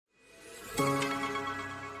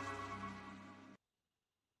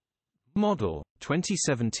Model,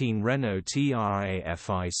 2017 Renault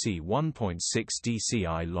TRAFIC 1.6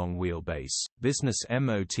 DCI long wheelbase, business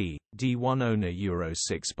MOT'D, D1 owner Euro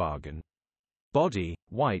 6 bargain. Body,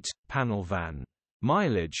 white, panel van.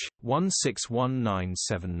 Mileage,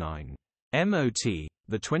 161979. MOT,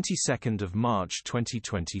 the 22nd of March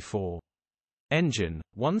 2024. Engine,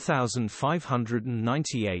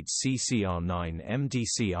 1598 cc R9M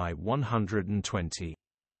DCI 120.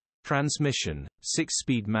 Transmission,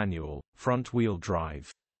 6-speed manual, front-wheel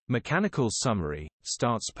drive. Mechanical summary,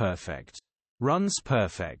 starts perfect. Runs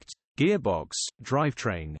perfect. Gearbox,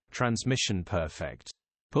 drivetrain, transmission perfect.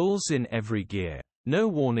 Pulls in every gear. No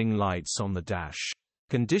warning lights on the dash.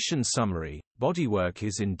 Condition summary, bodywork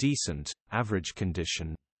is in decent, average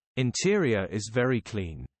condition. Interior is very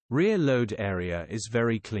clean. Rear load area is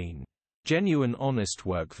very clean. Genuine honest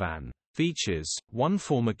work van. Features, 1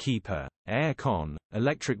 former keeper, air con,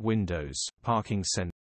 electric windows, parking sensor.